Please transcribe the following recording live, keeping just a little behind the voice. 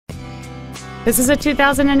This is a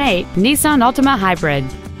 2008 Nissan Altima Hybrid.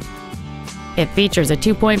 It features a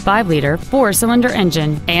 2.5-liter four-cylinder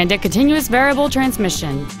engine and a continuous variable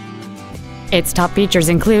transmission. Its top features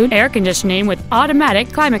include air conditioning with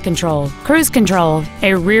automatic climate control, cruise control,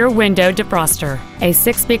 a rear window defroster, a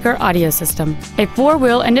 6-speaker audio system, a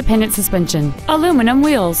 4-wheel independent suspension, aluminum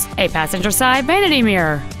wheels, a passenger side vanity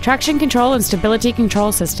mirror, traction control and stability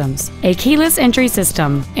control systems, a keyless entry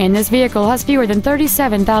system, and this vehicle has fewer than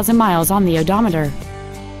 37,000 miles on the odometer.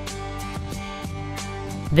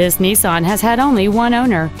 This Nissan has had only one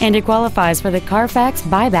owner, and it qualifies for the Carfax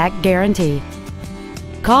buyback guarantee.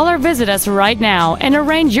 Call or visit us right now and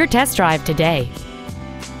arrange your test drive today.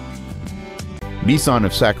 Nissan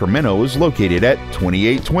of Sacramento is located at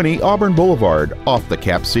 2820 Auburn Boulevard off the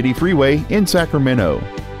Cap City Freeway in Sacramento.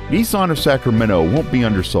 Nissan of Sacramento won't be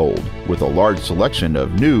undersold. With a large selection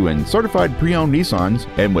of new and certified pre-owned Nissans,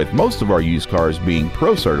 and with most of our used cars being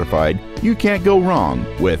Pro-certified, you can't go wrong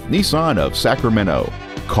with Nissan of Sacramento.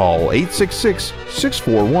 Call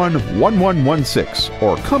 866-641-1116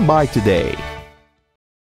 or come by today.